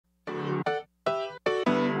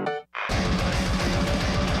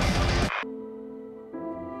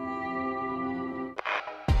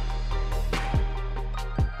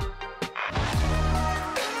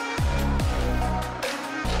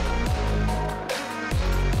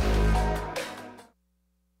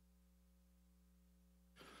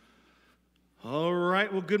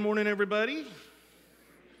right, well, good morning, everybody.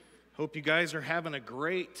 Hope you guys are having a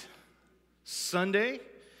great Sunday.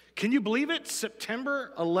 Can you believe it?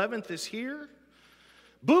 September 11th is here.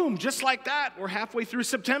 Boom, just like that, we're halfway through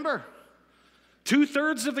September.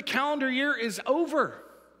 2/3 of the calendar year is over.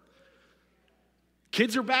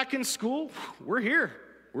 Kids are back in school. We're here.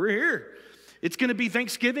 It's going to be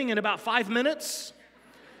Thanksgiving in about 5 minutes.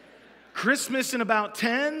 Christmas in about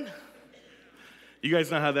 10. You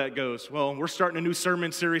guys know how that goes. Well, we're starting a new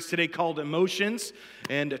sermon series today called Emotions.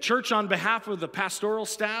 And church, on behalf of the pastoral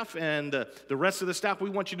staff and the rest of the staff,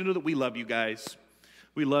 we want you to know that we love you guys.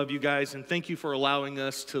 We love you guys, and thank you for allowing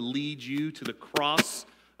us to lead you to the cross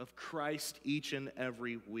of Christ each and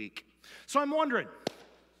every week. So I'm wondering,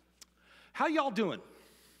 how y'all doing?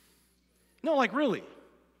 No, like really.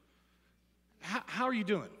 How are you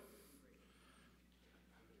doing?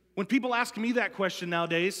 When people ask me that question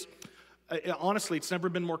nowadays, honestly, it's never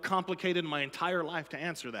been more complicated in my entire life to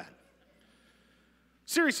answer that.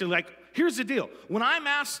 Seriously, like, here's the deal. When I'm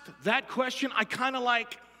asked that question, I kind of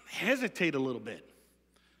hesitate a little bit.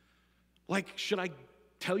 Like, should I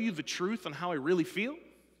tell you the truth on how I really feel?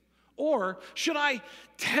 Or should I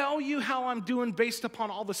tell you how I'm doing based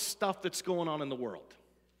upon all the stuff that's going on in the world?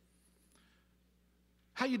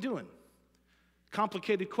 How you doing?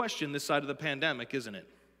 Complicated question this side of the pandemic, isn't it?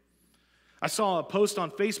 I saw a post on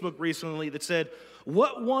Facebook recently that said,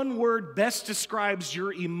 what one word best describes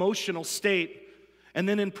your emotional state? And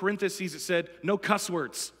then in parentheses it said, no cuss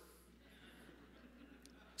words.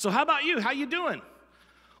 So how about you? How you doing?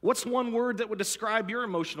 What's one word that would describe your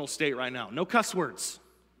emotional state right now? No cuss words.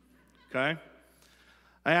 Okay?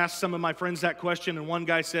 I asked some of my friends that question, and one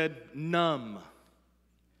guy said, numb.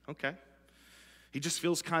 Okay. He just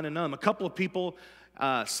feels kind of numb. A couple of people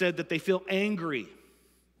said that they feel angry.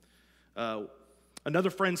 Another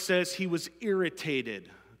friend says he was irritated.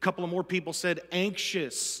 A couple of more people said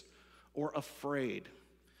anxious or afraid.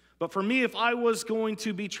 But for me, if I was going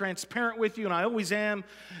to be transparent with you, and I always am,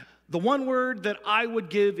 the one word that I would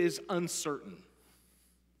give is uncertain.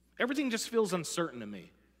 Everything just feels uncertain to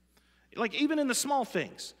me. Like even in the small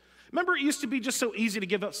things. Remember, it used to be just so easy to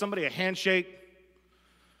give somebody a handshake.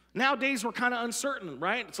 Nowadays, we're kind of uncertain,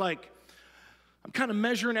 right? It's like, I'm kind of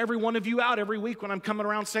measuring every one of you out every week when I'm coming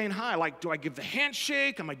around saying hi. Like, do I give the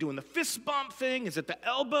handshake? Am I doing the fist bump thing? Is it the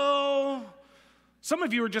elbow? Some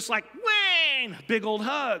of you are just like, Wayne, big old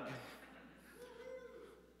hug.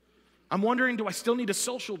 I'm wondering, do I still need to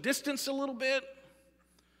social distance a little bit?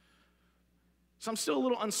 So I'm still a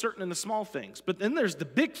little uncertain in the small things. But then there's the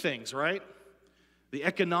big things, right? The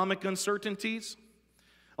economic uncertainties.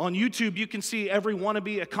 On YouTube, you can see every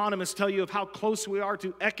wannabe economist tell you of how close we are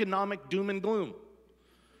to economic doom and gloom.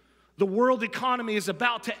 The world economy is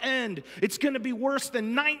about to end. It's going to be worse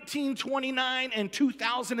than 1929 and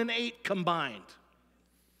 2008 combined.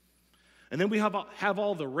 And then we have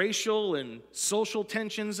all the racial and social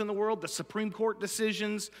tensions in the world, the Supreme Court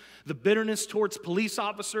decisions, the bitterness towards police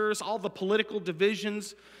officers, all the political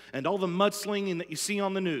divisions, and all the mudslinging that you see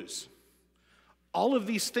on the news. All of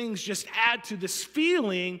these things just add to this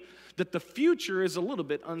feeling that the future is a little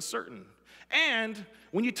bit uncertain. And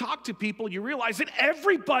when you talk to people, you realize that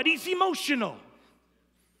everybody's emotional.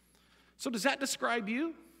 So does that describe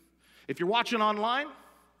you? If you're watching online,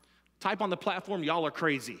 type on the platform, y'all are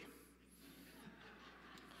crazy.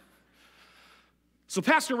 So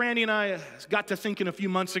Pastor Randy and I got to thinking a few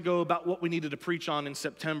months ago about what we needed to preach on in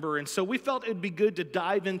September, and so we felt it'd be good to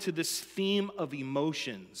dive into this theme of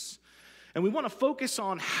emotions. And we want to focus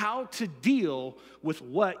on how to deal with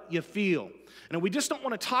what you feel. And we just don't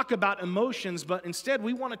want to talk about emotions, but instead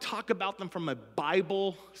we want to talk about them from a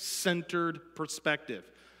Bible-centered perspective.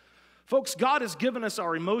 Folks, God has given us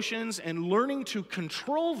our emotions, and learning to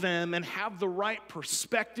control them and have the right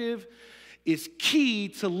perspective is key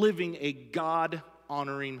to living a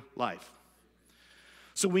God-honoring life.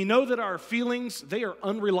 So we know that our feelings, they are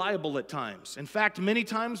unreliable at times. In fact, many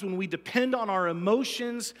times when we depend on our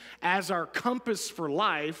emotions as our compass for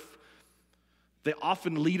life, they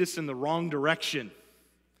often lead us in the wrong direction.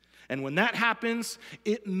 And when that happens,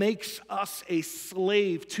 it makes us a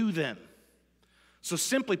slave to them. So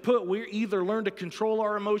simply put, we either learn to control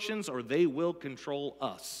our emotions or they will control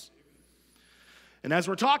us. And as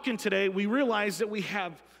we're talking today, we realize that we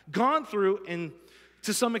have gone through, and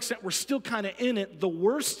to some extent, we're still kind of in it, the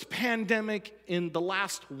worst pandemic in the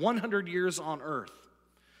last 100 years on earth.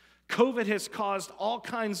 COVID has caused all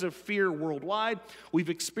kinds of fear worldwide. We've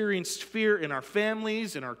experienced fear in our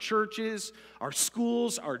families, in our churches, our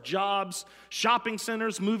schools, our jobs, shopping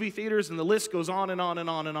centers, movie theaters, and the list goes on and on and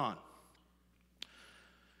on and on.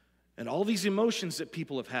 And all these emotions that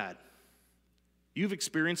people have had. You've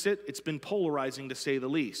experienced it. It's been polarizing, to say the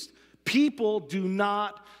least. People do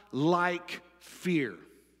not like fear.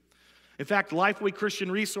 In fact, Lifeway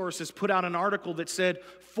Christian Resources put out an article that said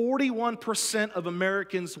 41% of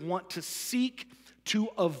Americans want to seek to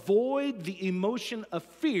avoid the emotion of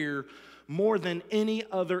fear more than any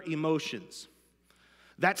other emotions.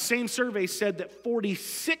 That same survey said that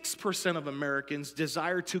 46% of Americans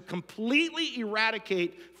desire to completely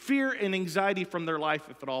eradicate fear and anxiety from their life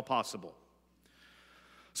if at all possible.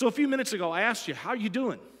 So a few minutes ago, I asked you, how are you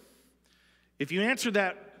doing? If you answer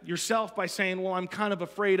that yourself by saying, well, I'm kind of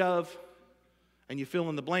afraid of, and you fill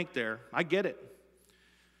in the blank there, I get it.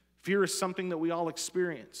 Fear is something that we all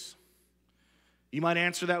experience. You might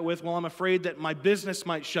answer that with, well, I'm afraid that my business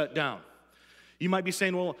might shut down. You might be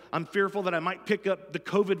saying, well, I'm fearful that I might pick up the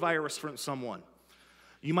COVID virus from someone.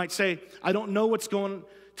 You might say, I don't know what's going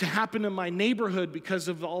to happen in my neighborhood because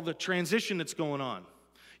of all the transition that's going on.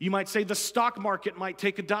 You might say the stock market might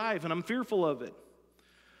take a dive and I'm fearful of it.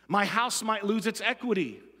 My house might lose its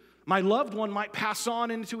equity. My loved one might pass on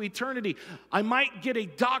into eternity. I might get a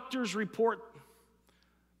doctor's report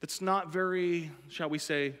that's not very, shall we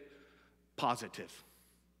say, positive.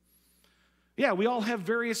 Yeah, we all have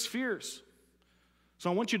various fears. So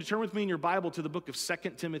I want you to turn with me in your Bible to the book of 2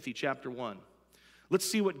 Timothy chapter 1. Let's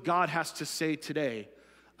see what God has to say today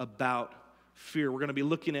about fear. We're going to be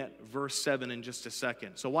looking at verse 7 in just a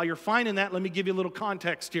second. So while you're finding that, let me give you a little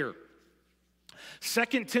context here.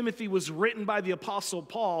 2 Timothy was written by the Apostle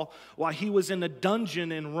Paul while he was in a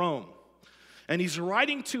dungeon in Rome. And he's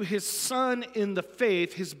writing to his son in the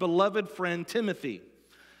faith, his beloved friend Timothy.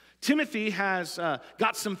 Timothy has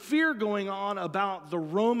got some fear going on about the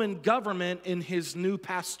Roman government in his new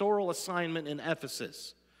pastoral assignment in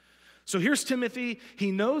Ephesus. So here's Timothy.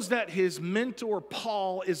 He knows that his mentor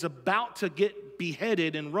Paul is about to get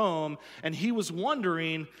beheaded in Rome, and he was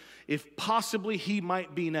wondering if possibly he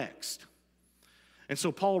might be next. And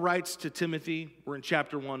so Paul writes to Timothy, we're in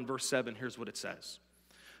chapter 1, verse 7, here's what it says.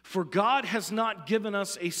 For God has not given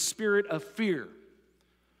us a spirit of fear,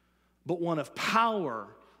 but one of power,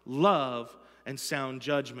 love, and sound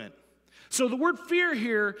judgment. So the word fear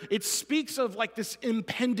here, it speaks of like this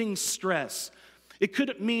impending stress. It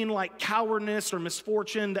could mean like cowardice or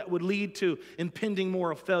misfortune that would lead to impending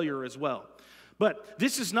moral failure as well. But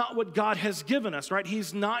this is not what God has given us, right?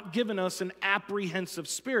 He's not given us an apprehensive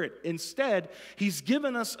spirit. Instead, He's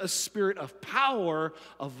given us a spirit of power,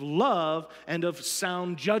 of love, and of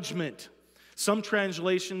sound judgment. Some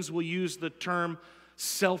translations will use the term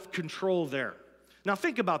self-control there. Now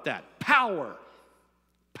think about that. Power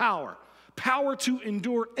to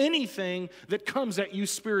endure anything that comes at you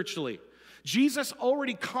spiritually. Jesus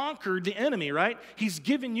already conquered the enemy, right? He's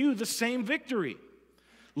given you the same victory.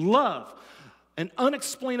 Love, an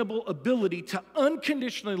unexplainable ability to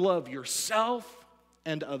unconditionally love yourself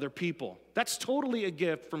and other people. That's totally a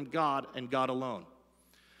gift from God and God alone.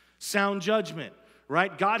 Sound judgment,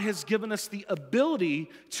 right? God has given us the ability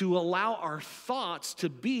to allow our thoughts to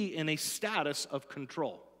be in a status of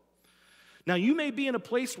control. Now, you may be in a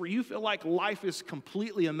place where you feel like life is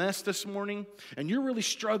completely a mess this morning, and you're really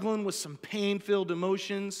struggling with some pain-filled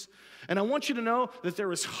emotions. And I want you to know that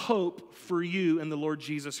there is hope for you in the Lord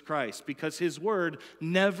Jesus Christ, because His word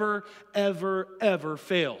never, ever, ever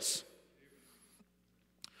fails.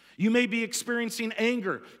 You may be experiencing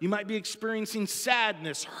anger. You might be experiencing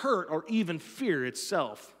sadness, hurt, or even fear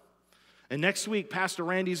itself. And next week, Pastor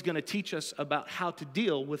Randy is going to teach us about how to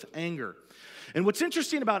deal with anger. And what's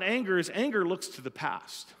interesting about anger is anger looks to the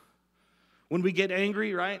past. When we get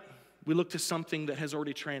angry, right, we look to something that has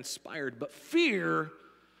already transpired. But fear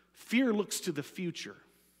looks to the future.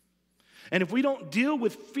 And if we don't deal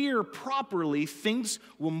with fear properly, things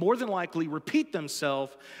will more than likely repeat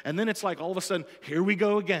themselves. And then it's like all of a sudden, here we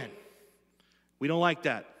go again. We don't like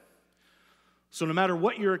that. So no matter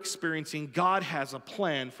what you're experiencing, God has a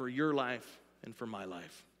plan for your life and for my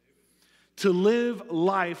life. To live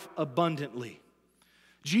life abundantly.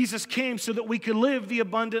 Jesus came so that we could live the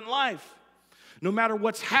abundant life. No matter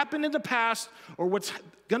what's happened in the past or what's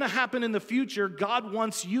going to happen in the future, God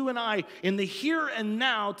wants you and I in the here and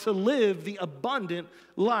now to live the abundant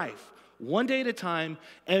life. One day at a time,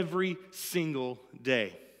 every single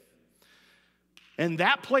day. And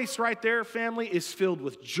that place right there, family, is filled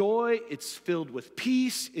with joy, it's filled with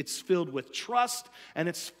peace, it's filled with trust, and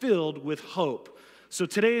it's filled with hope. So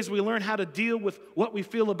today, as we learn how to deal with what we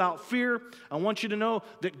feel about fear, I want you to know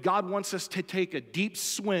that God wants us to take a deep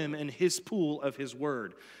swim in His pool of His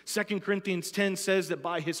Word. 2 Corinthians 10 says that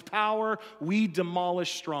by His power, we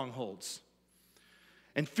demolish strongholds.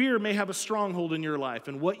 And fear may have a stronghold in your life,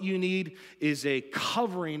 and what you need is a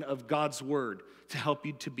covering of God's word to help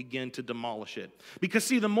you to begin to demolish it. Because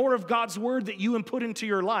see, the more of God's word that you input into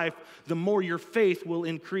your life, the more your faith will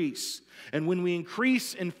increase. And when we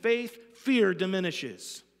increase in faith, fear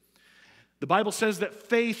diminishes. The Bible says that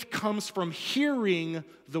faith comes from hearing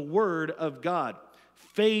the word of God.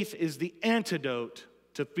 Faith is the antidote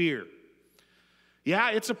to fear.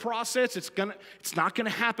 Yeah, it's a process. It's not gonna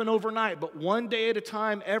happen overnight, but one day at a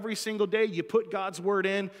time, every single day, you put God's word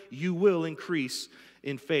in, you will increase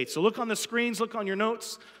in faith. So look on the screens, look on your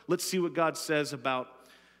notes. Let's see what God says about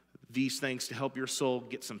these things to help your soul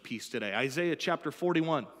get some peace today. Isaiah chapter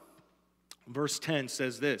 41, verse 10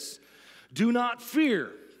 says this, "Do not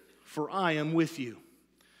fear, for I am with you.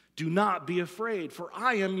 Do not be afraid, for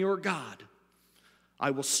I am your God.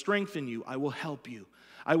 I will strengthen you, I will help you.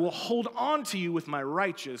 I will hold on to you with my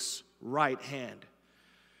righteous right hand."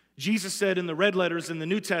 Jesus said in the red letters in the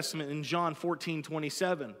New Testament in John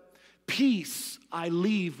 14:27, "Peace I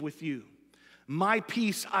leave with you. My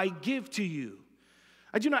peace I give to you.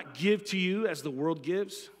 I do not give to you as the world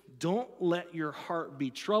gives. Don't let your heart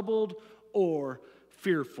be troubled or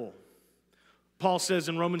fearful." Paul says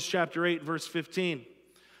in Romans chapter 8, verse 15,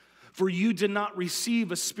 "For you did not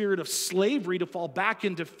receive a spirit of slavery to fall back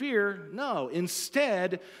into fear. No,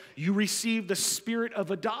 instead, you received the spirit of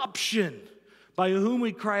adoption, by whom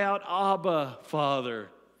we cry out, 'Abba, Father.'"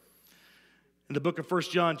 In the book of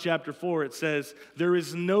 1 John chapter 4, it says, "There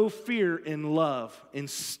is no fear in love.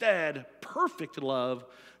 Instead, perfect love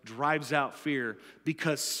drives out fear,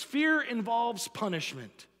 because fear involves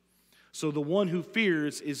punishment. So the one who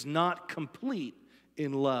fears is not complete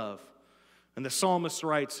in love." And the psalmist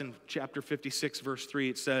writes in chapter 56, verse 3,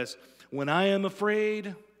 it says, "When I am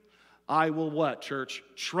afraid, I will" what, church?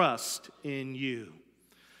 "Trust in you."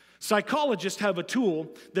 Psychologists have a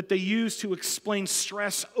tool that they use to explain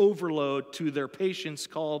stress overload to their patients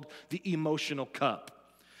called the emotional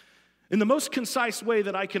cup. In the most concise way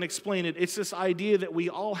that I can explain it, it's this idea that we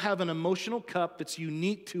all have an emotional cup that's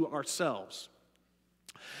unique to ourselves.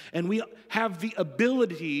 And we have the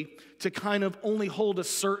ability to kind of only hold a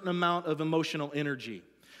certain amount of emotional energy.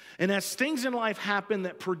 And as things in life happen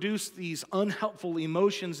that produce these unhelpful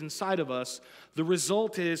emotions inside of us, the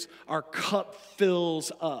result is our cup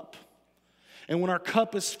fills up. And when our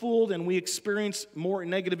cup is full and we experience more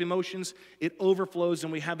negative emotions, it overflows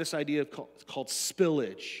and we have this idea called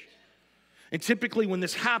spillage. And typically when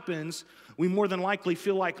this happens, we more than likely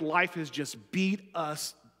feel like life has just beat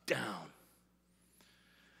us down.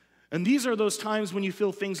 And these are those times when you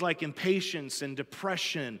feel things like impatience and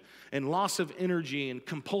depression and loss of energy and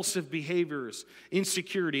compulsive behaviors,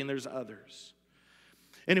 insecurity, and there's others.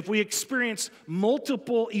 And if we experience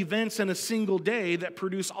multiple events in a single day that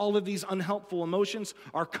produce all of these unhelpful emotions,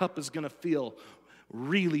 our cup is going to fill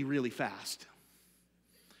really, really fast.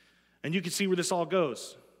 And you can see where this all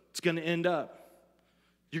goes. It's going to end up,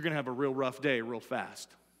 you're going to have a real rough day real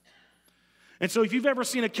fast. And so if you've ever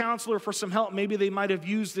seen a counselor for some help, maybe they might have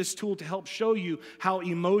used this tool to help show you how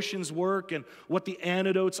emotions work and what the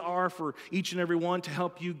antidotes are for each and every one to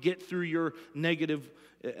help you get through your negative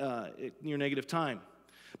time.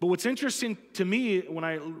 But what's interesting to me when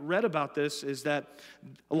I read about this is that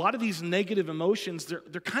a lot of these negative emotions,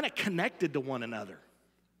 they're kind of connected to one another.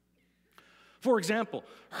 For example,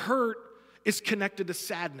 hurt is connected to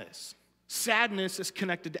sadness. Sadness is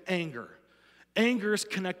connected to anger. Anger is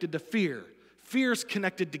connected to fear. Fear is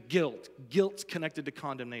connected to guilt. Guilt's connected to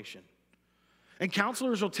condemnation. And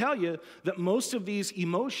counselors will tell you that most of these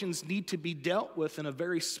emotions need to be dealt with in a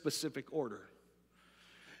very specific order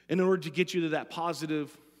in order to get you to that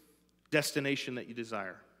positive destination that you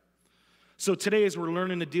desire. So today, as we're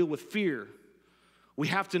learning to deal with fear, we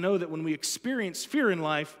have to know that when we experience fear in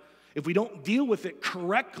life, if we don't deal with it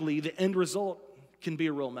correctly, the end result can be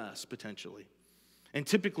a real mess, potentially. And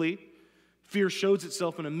typically, fear shows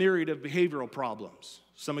itself in a myriad of behavioral problems.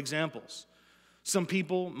 Some examples. Some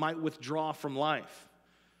people might withdraw from life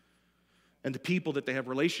and the people that they have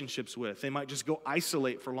relationships with. They might just go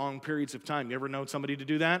isolate for long periods of time. You ever known somebody to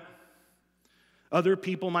do that? Other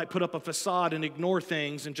people might put up a facade and ignore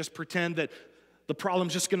things and just pretend that the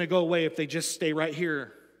problem's just going to go away if they just stay right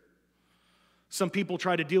here. Some people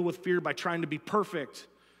try to deal with fear by trying to be perfect.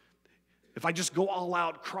 If I just go all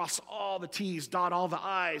out, cross all the T's, dot all the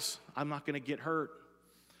I's, I'm not going to get hurt.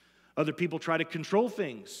 Other people try to control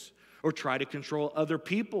things or try to control other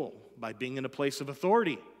people by being in a place of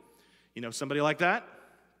authority. You know somebody like that?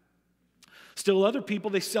 Still other people,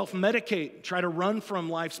 they self-medicate, try to run from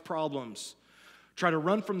life's problems, try to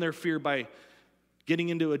run from their fear by getting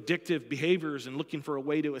into addictive behaviors and looking for a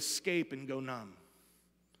way to escape and go numb.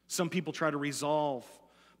 Some people try to resolve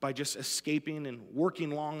by just escaping and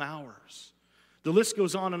working long hours. The list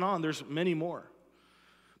goes on and on. There's many more.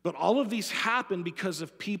 But all of these happen because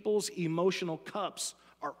of people's emotional cups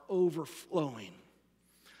are overflowing.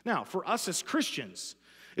 Now, for us as Christians,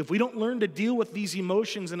 if we don't learn to deal with these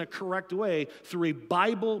emotions in a correct way through a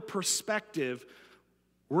Bible perspective,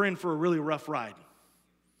 we're in for a really rough ride.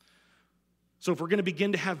 So if we're going to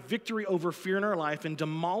begin to have victory over fear in our life and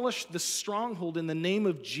demolish the stronghold in the name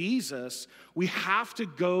of Jesus, we have to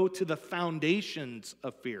go to the foundations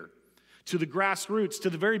of fear, to the grassroots,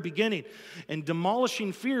 to the very beginning. And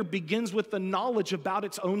demolishing fear begins with the knowledge about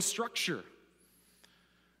its own structure.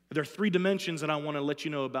 There are 3 dimensions that I want to let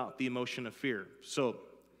you know about the emotion of fear. So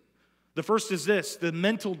the first is this, the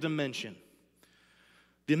mental dimension.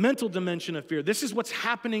 The mental dimension of fear. This is what's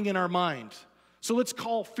happening in our mind. So let's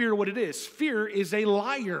call fear what it is. Fear is a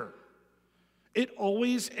liar. It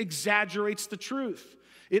always exaggerates the truth.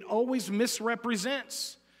 It always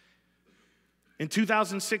misrepresents. In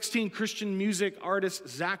 2016, Christian music artist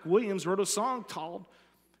Zach Williams wrote a song called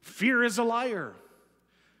Fear is a Liar.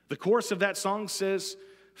 The chorus of that song says,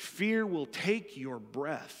 fear will take your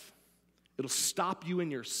breath. It'll stop you in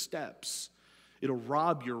your steps. It'll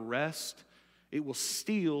rob your rest. It will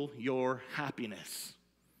steal your happiness.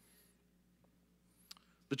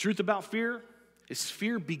 The truth about fear is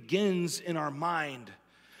fear begins in our mind,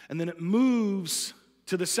 and then it moves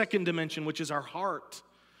to the second dimension, which is our heart.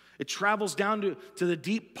 It travels down to the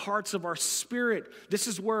deep parts of our spirit. This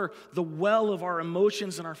is where the well of our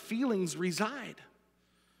emotions and our feelings reside.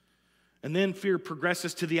 And then fear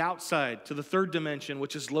progresses to the outside, to the third dimension,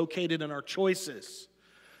 which is located in our choices.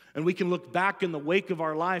 And we can look back in the wake of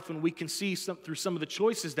our life and we can see through some of the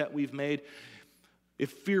choices that we've made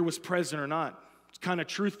if fear was present or not. It's kind of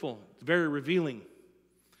truthful. It's very revealing.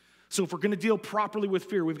 So if we're going to deal properly with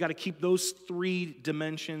fear, we've got to keep those 3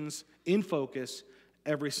 dimensions in focus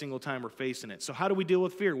every single time we're facing it. So how do we deal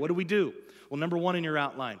with fear? What do we do? Well, number 1 in your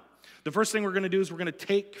outline. The first thing we're going to do is we're going to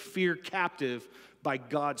take fear captive by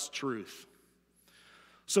God's truth.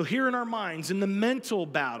 So here in our minds, in the mental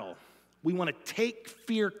battle, we want to take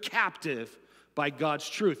fear captive by God's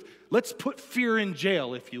truth. Let's put fear in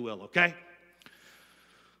jail, if you will, okay?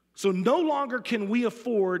 So no longer can we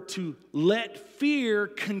afford to let fear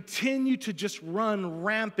continue to just run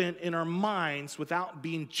rampant in our minds without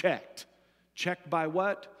being checked. Checked by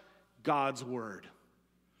what? God's word.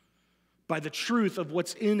 By the truth of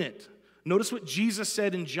what's in it. Notice what Jesus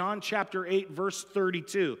said in John chapter 8, verse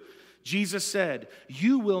 32. Jesus said,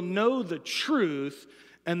 you will know the truth,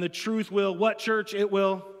 and the truth will, what, church? It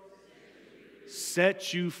will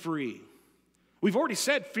set you free. We've already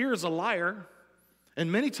said fear is a liar. And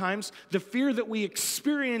many times, the fear that we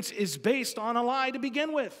experience is based on a lie to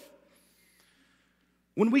begin with.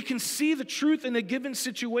 When we can see the truth in a given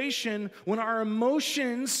situation, when our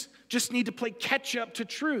emotions just need to play catch up to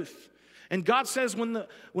truth. And God says when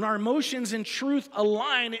our emotions and truth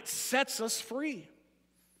align, it sets us free.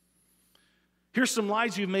 Here's some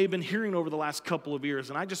lies you may have been hearing over the last couple of years,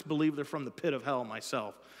 and I just believe they're from the pit of hell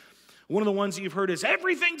myself. One of the ones that you've heard is,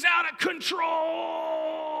 everything's out of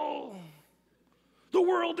control. The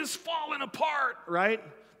world is falling apart, right?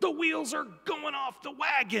 The wheels are going off the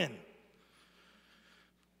wagon.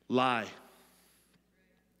 Lie.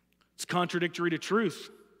 It's contradictory to truth.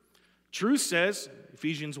 Truth says,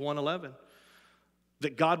 Ephesians 1:11,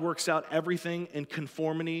 that God works out everything in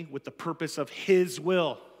conformity with the purpose of His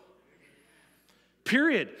will.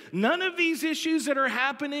 Period. None of these issues that are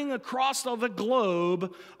happening across all the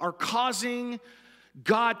globe are causing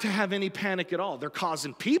God to have any panic at all. They're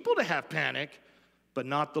causing people to have panic, but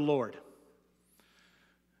not the Lord.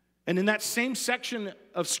 And in that same section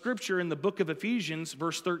of Scripture in the book of Ephesians,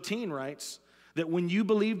 verse 13 writes that when you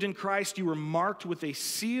believed in Christ, you were marked with a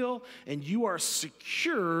seal and you are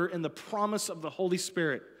secure in the promise of the Holy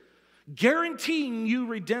Spirit, guaranteeing you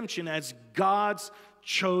redemption as God's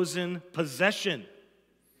chosen possession.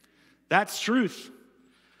 That's truth.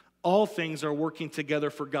 All things are working together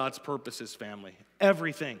for God's purposes, family.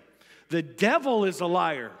 Everything. The devil is a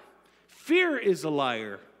liar. Fear is a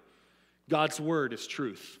liar. God's word is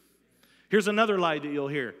truth. Here's another lie that you'll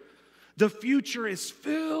hear. The future is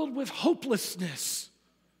filled with hopelessness.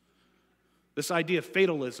 This idea of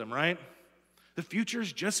fatalism, right? The future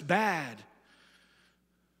is just bad.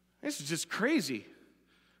 This is just crazy.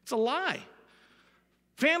 It's a lie.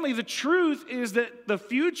 Family, the truth is that the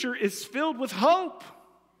future is filled with hope.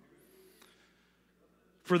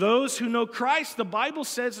 For those who know Christ, the Bible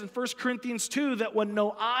says in 1 Corinthians 2 that what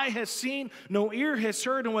no eye has seen, no ear has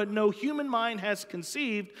heard, and what no human mind has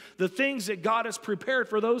conceived, the things that God has prepared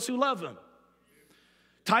for those who love Him.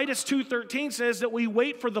 Titus 2:13 says that we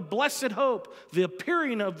wait for the blessed hope, the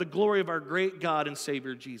appearing of the glory of our great God and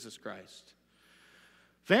Savior Jesus Christ.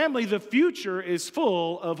 Family, the future is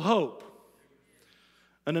full of hope.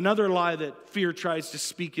 And another lie that fear tries to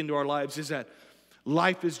speak into our lives is that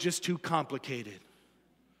life is just too complicated.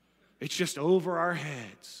 It's just over our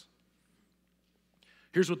heads.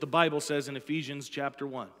 Here's what the Bible says in Ephesians chapter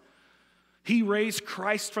 1. He raised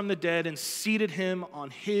Christ from the dead and seated him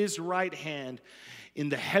on his right hand in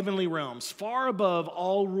the heavenly realms, far above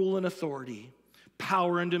all rule and authority,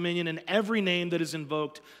 power and dominion, and every name that is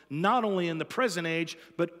invoked, not only in the present age,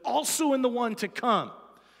 but also in the one to come.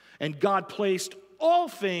 And God placed all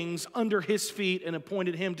things under his feet and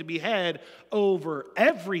appointed him to be head over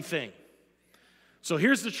everything. So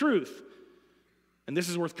here's the truth, and this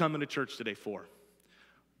is worth coming to church today for.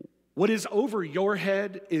 What is over your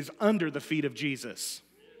head is under the feet of Jesus.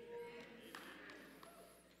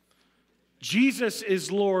 Jesus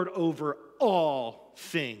is Lord over all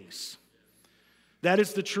things. That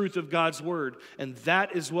is the truth of God's word, and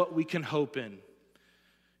that is what we can hope in.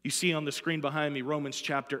 You see on the screen behind me, Romans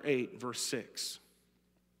chapter 8, verse 6.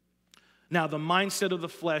 Now, the mindset of the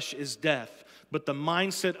flesh is death, but the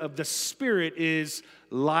mindset of the Spirit is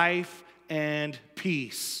life and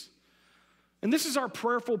peace. And this is our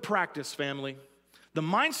prayerful practice, family. The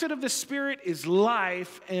mindset of the Spirit is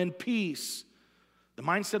life and peace. The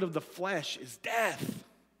mindset of the flesh is death.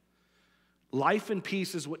 Life and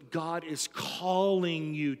peace is what God is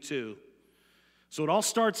calling you to. So it all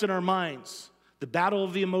starts in our minds, the battle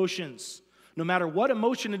of the emotions. No matter what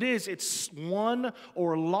emotion it is, it's won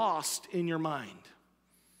or lost in your mind.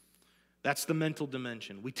 That's the mental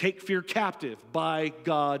dimension. We take fear captive by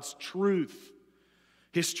God's truth.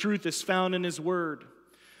 His truth is found in His Word.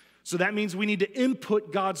 So that means we need to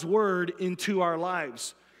input God's Word into our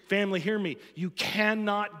lives. Family, hear me. You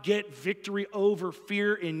cannot get victory over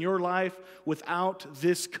fear in your life without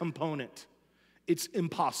this component. It's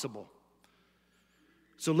impossible.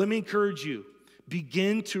 So let me encourage you.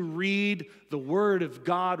 Begin to read the Word of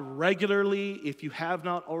God regularly if you have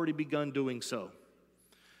not already begun doing so.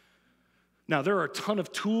 Now, there are a ton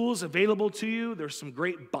of tools available to you. There's some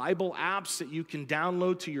great Bible apps that you can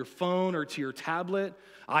download to your phone or to your tablet.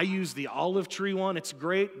 I use the Olive Tree one. It's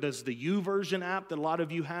great. There's the YouVersion app that a lot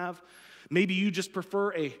of you have. Maybe you just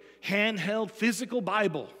prefer a handheld physical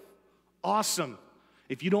Bible. Awesome.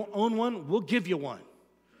 If you don't own one, we'll give you one.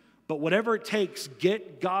 But whatever it takes,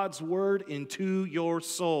 get God's Word into your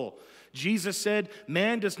soul. Jesus said,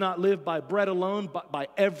 man does not live by bread alone, but by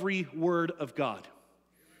every word of God.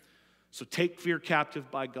 So take fear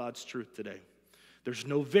captive by God's truth today. There's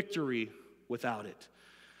no victory without it.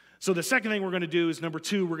 So the second thing we're going to do is number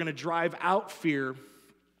 2, we're going to drive out fear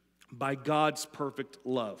by God's perfect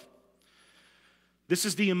love. This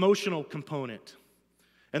is the emotional component.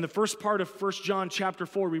 And the first part of 1 John chapter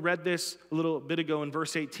 4, we read this a little bit ago in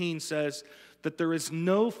verse 18, says that there is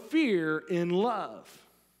no fear in love.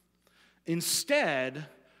 Instead,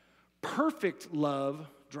 perfect love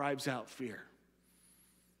drives out fear.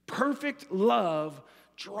 Perfect love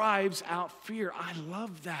drives out fear. I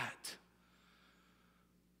love that.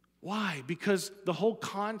 Why? Because the whole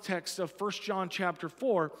context of 1 John chapter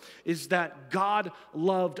 4 is that God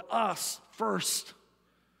loved us first.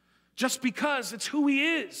 Just because it's who He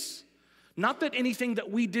is. Not that anything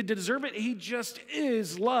that we did to deserve it. He just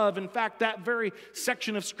is love. In fact, that very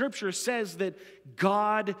section of Scripture says that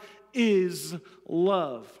God is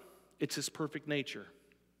love. It's His perfect nature.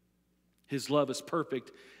 His love is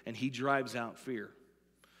perfect, and He drives out fear.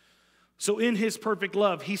 So in His perfect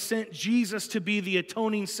love, He sent Jesus to be the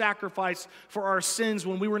atoning sacrifice for our sins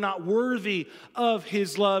when we were not worthy of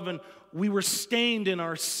His love and we were stained in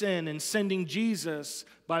our sin. And sending Jesus,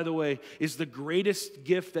 by the way, is the greatest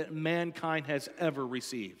gift that mankind has ever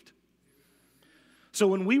received. So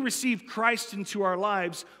when we receive Christ into our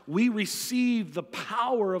lives, we receive the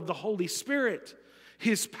power of the Holy Spirit.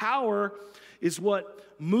 His power is what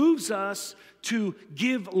moves us to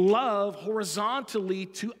give love horizontally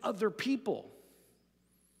to other people.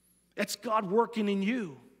 That's God working in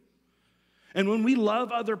you. And when we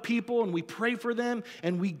love other people and we pray for them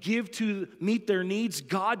and we give to meet their needs,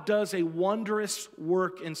 God does a wondrous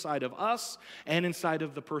work inside of us and inside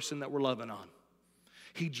of the person that we're loving on.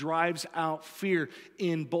 He drives out fear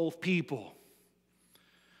in both people.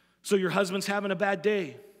 So your husband's having a bad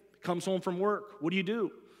day, comes home from work. What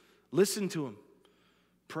do? Listen to him.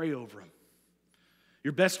 Pray over him.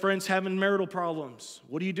 Your best friend's having marital problems.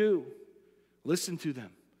 What do? Listen to them.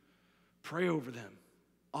 Pray over them.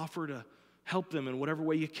 Offer to help them in whatever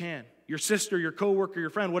way you can. Your sister, your coworker, your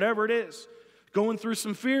friend, whatever it is, going through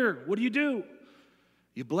some fear. What do?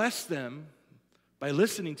 You bless them by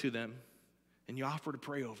listening to them, and you offer to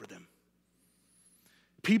pray over them.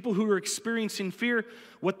 People who are experiencing fear,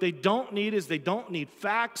 what they don't need is they don't need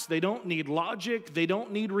facts, they don't need logic, they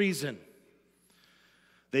don't need reason.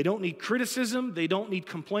 They don't need criticism, they don't need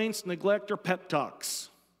complaints, neglect, or pep talks.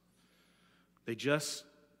 They just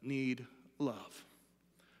need love.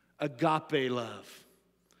 Agape love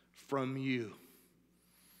from you.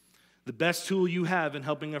 The best tool you have in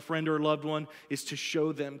helping a friend or a loved one is to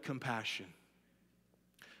show them compassion.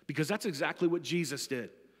 Because that's exactly what Jesus did.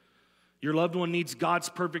 Your loved one needs God's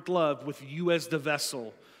perfect love with you as the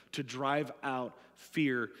vessel to drive out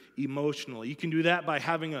fear emotionally. You can do that by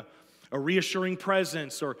having a reassuring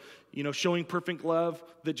presence, or showing perfect love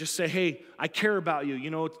that just say, hey, I care about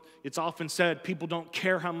you. It's often said people don't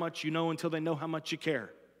care how much you know until they know how much you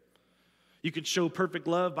care. You can show perfect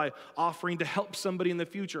love by offering to help somebody in the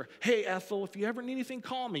future. Hey, Ethel, if you ever need anything,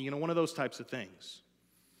 call me. One of those types of things.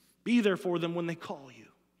 Be there for them when they call you.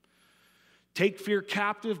 Take fear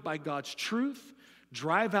captive by God's truth.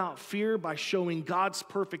 Drive out fear by showing God's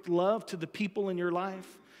perfect love to the people in your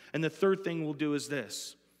life. And the third thing we'll do is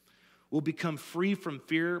this. We'll become free from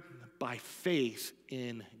fear by faith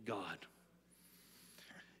in God.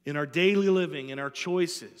 In our daily living, in our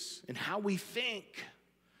choices, in how we think,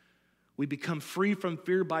 we become free from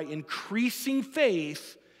fear by increasing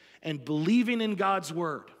faith and believing in God's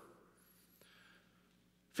word.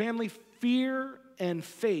 Family, fear and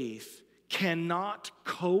faith cannot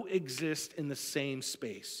coexist in the same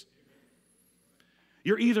space.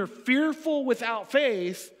 You're either fearful without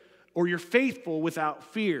faith or you're faithful without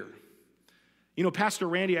fear. Pastor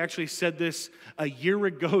Randy actually said this a year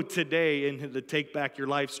ago today in the Take Back Your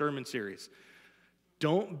Life sermon series.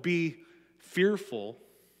 Don't be fearful.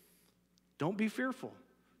 Don't be fearful.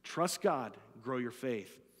 Trust God. Grow your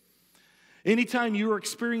faith. Anytime you are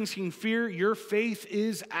experiencing fear, your faith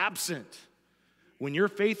is absent. When your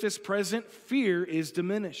faith is present, fear is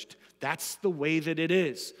diminished. That's the way that it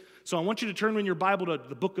is. So I want you to turn in your Bible to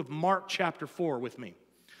the book of Mark chapter 4 with me.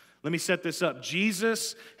 Let me set this up.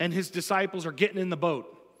 Jesus and his disciples are getting in the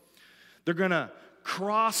boat. They're going to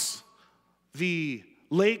cross the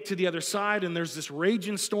lake to the other side, and there's this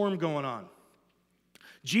raging storm going on.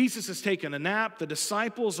 Jesus is taking a nap. The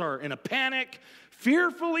disciples are in a panic,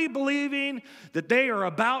 fearfully believing that they are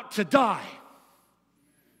about to die.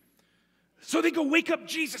 So they go, wake up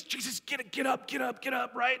Jesus. Jesus, get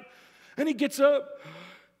up, right? And he gets up.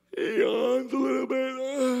 He yawns a little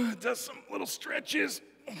bit, does some little stretches.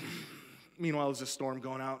 Meanwhile, there's a storm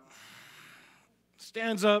going out.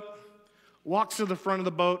 Stands up, walks to the front of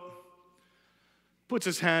the boat, puts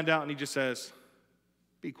his hand out, and he just says,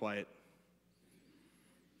 be quiet.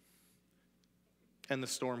 And the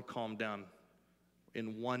storm calmed down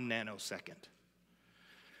in 1 nanosecond.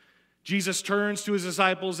 Jesus turns to his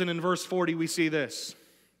disciples, and in verse 40, we see this.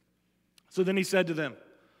 So then he said to them,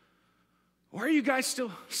 why are you guys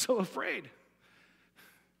still so afraid?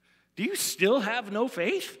 Do you still have no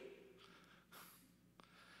faith?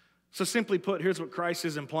 So simply put, here's what Christ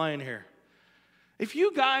is implying here. If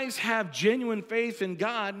you guys have genuine faith in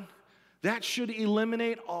God, that should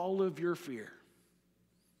eliminate all of your fear.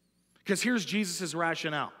 Because here's Jesus'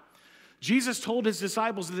 rationale. Jesus told his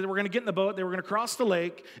disciples that they were going to get in the boat, they were going to cross the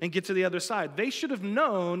lake and get to the other side. They should have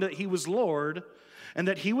known that he was Lord and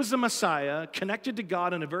that he was the Messiah, connected to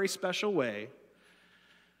God in a very special way,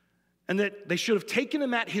 and that they should have taken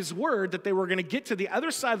him at his word that they were going to get to the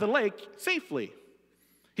other side of the lake safely.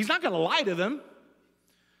 He's not going to lie to them.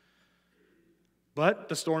 But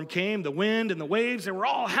the storm came, the wind and the waves, they were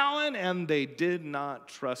all howling, and they did not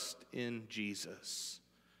trust in Jesus.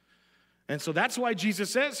 And so that's why Jesus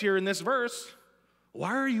says here in this verse,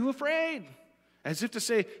 why are you afraid? As if to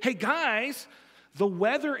say, hey guys, the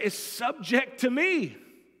weather is subject to me.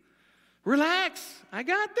 Relax, I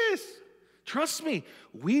got this. Trust me,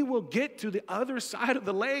 we will get to the other side of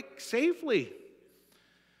the lake safely.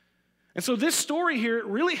 And so this story here, it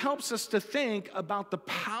really helps us to think about the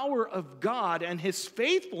power of God and his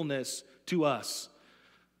faithfulness to us.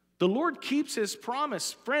 The Lord keeps his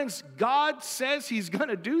promise. Friends, God says he's going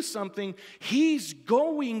to do something. He's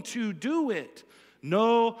going to do it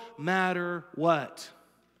no matter what.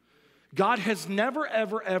 God has never,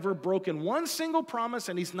 ever, ever broken one single promise,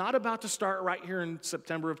 and he's not about to start right here in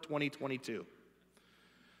September of 2022.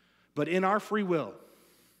 But in our free will,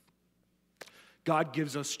 God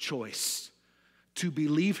gives us choice to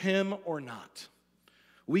believe him or not.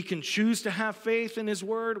 We can choose to have faith in his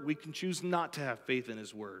word. We can choose not to have faith in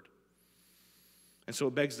his word. And so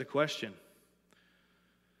it begs the question,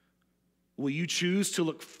 will you choose to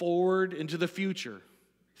look forward into the future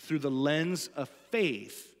through the lens of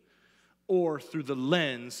faith or through the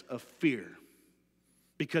lens of fear?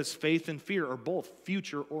 because faith and fear are both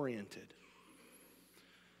future-oriented.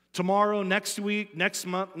 Tomorrow, next week, next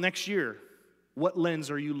month, next year, what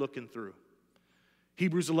lens are you looking through?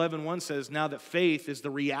 Hebrews 11:1 says, now that faith is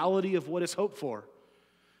the reality of what is hoped for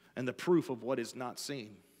and the proof of what is not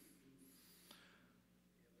seen.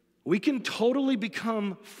 We can totally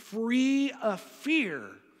become free of fear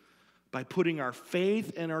by putting our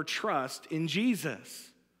faith and our trust in Jesus.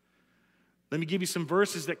 Let me give you some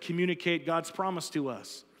verses that communicate God's promise to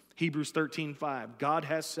us. Hebrews 13:5, God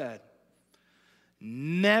has said,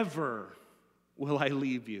 never will I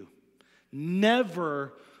leave you.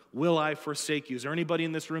 Never will I forsake you. Is there anybody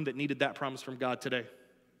in this room that needed that promise from God today?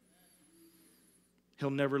 He'll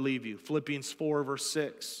never leave you. Philippians 4, verse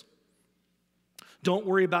 6. Don't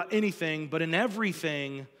worry about anything, but in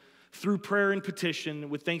everything, through prayer and petition,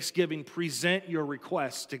 with thanksgiving, present your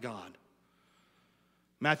requests to God.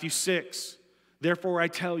 Matthew 6, therefore I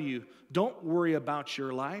tell you, don't worry about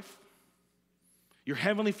your life. Your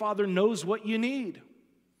heavenly Father knows what you need.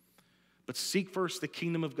 But seek first the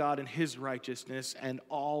kingdom of God and his righteousness, and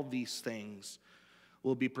all these things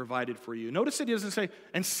will be provided for you. Notice that he doesn't say,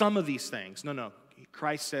 and some of these things. No.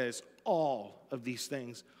 Christ says, all of these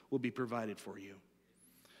things will be provided for you.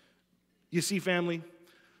 You see, family,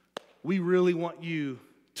 we really want you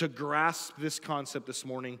to grasp this concept this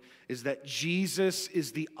morning, is that Jesus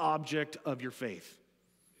is the object of your faith.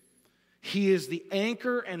 He is the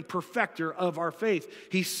anchor and perfecter of our faith.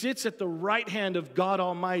 He sits at the right hand of God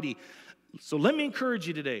Almighty. So let me encourage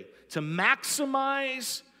you today to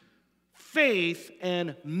maximize faith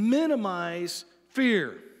and minimize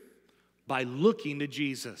fear by looking to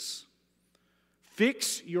Jesus.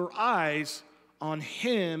 Fix your eyes on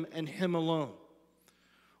him and him alone.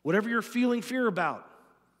 Whatever you're feeling fear about,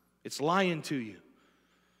 it's lying to you.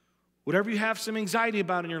 Whatever you have some anxiety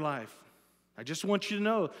about in your life, I just want you to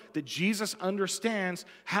know that Jesus understands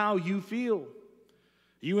how you feel.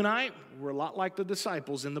 You and I, we're a lot like the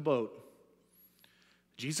disciples in the boat.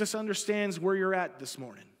 Jesus understands where you're at this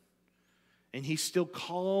morning, and he's still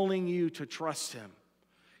calling you to trust him.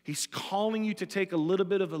 He's calling you to take a little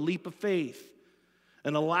bit of a leap of faith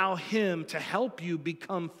and allow him to help you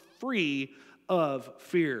become free of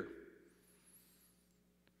fear.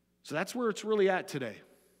 So that's where it's really at today.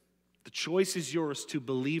 The choice is yours to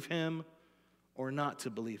believe him or not to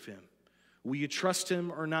believe him. Will you trust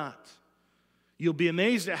him or not? You'll be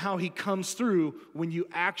amazed at how he comes through when you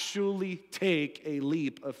actually take a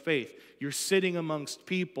leap of faith. You're sitting amongst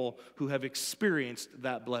people who have experienced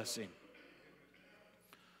that blessing.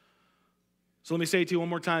 So let me say it to you one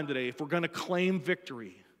more time today. If we're going to claim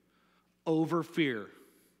victory over fear,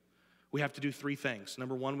 we have to do three things.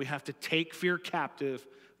 Number one, we have to take fear captive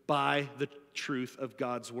by the truth of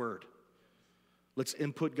God's word. Let's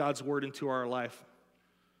input God's word into our life.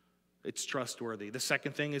 It's trustworthy. The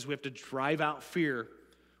second thing is we have to drive out fear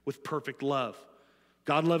with perfect love.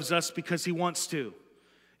 God loves us because he wants to.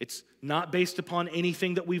 It's not based upon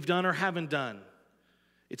anything that we've done or haven't done.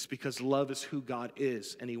 It's because love is who God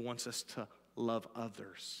is, and he wants us to love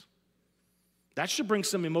others. That should bring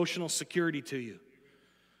some emotional security to you.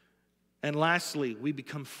 And lastly, we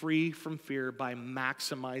become free from fear by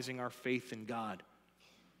maximizing our faith in God.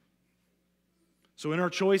 So in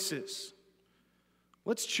our choices,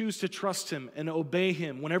 let's choose to trust him and obey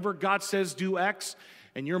him. Whenever God says do X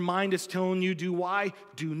and your mind is telling you do Y,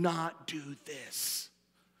 do not do this.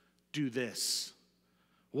 Do this.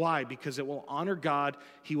 Why? Because it will honor God,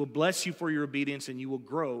 he will bless you for your obedience, and you will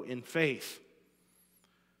grow in faith.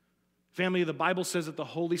 Family, the Bible says that the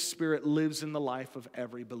Holy Spirit lives in the life of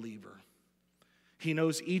every believer. He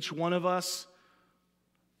knows each one of us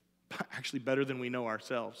actually better than we know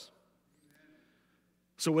ourselves.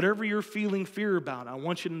 So whatever you're feeling fear about, I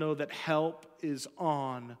want you to know that help is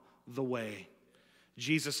on the way.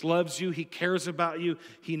 Jesus loves you. He cares about you.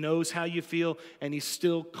 He knows how you feel, and he's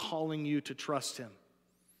still calling you to trust him.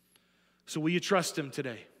 So will you trust him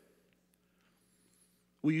today?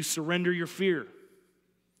 Will you surrender your fear?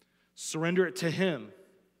 Surrender it to him.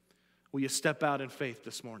 Will you step out in faith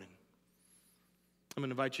this morning? I'm going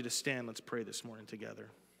to invite you to stand. Let's pray this morning together.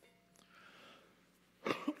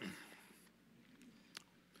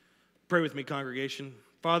 Pray with me, congregation.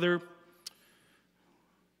 Father,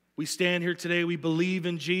 we stand here today. We believe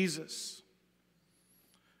in Jesus.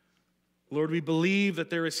 Lord, we believe that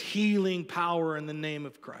there is healing power in the name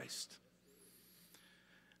of Christ.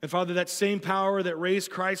 And Father, that same power that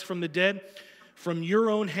raised Christ from the dead, from your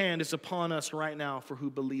own hand is upon us right now for who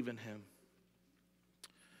believe in him.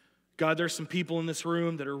 God, there's some people in this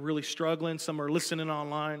room that are really struggling. Some are listening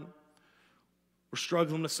online. We're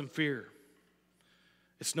struggling with some fear.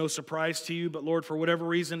 It's no surprise to you, but Lord, for whatever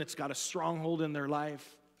reason, it's got a stronghold in their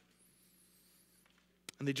life.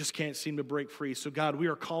 And they just can't seem to break free. So God, we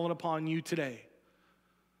are calling upon you today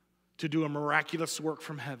to do a miraculous work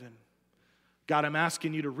from heaven. God, I'm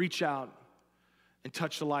asking you to reach out and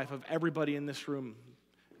touch the life of everybody in this room,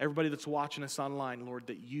 everybody that's watching us online, Lord,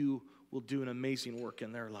 that you will do an amazing work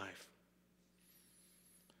in their life.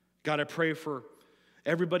 God, I pray for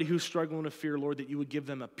everybody who's struggling with fear, Lord, that you would give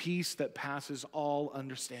them a peace that passes all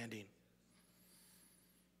understanding.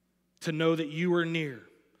 To know that you are near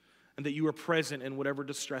and that you are present in whatever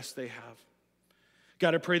distress they have.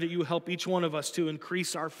 God, I pray that you help each one of us to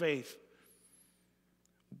increase our faith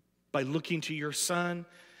by looking to your Son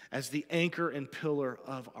as the anchor and pillar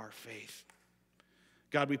of our faith.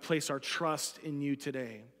 God, we place our trust in you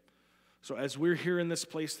today. So as we're here in this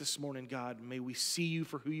place this morning, God, may we see you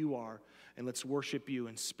for who you are, and let's worship you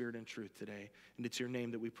in spirit and truth today. And it's your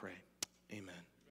name that we pray. Amen.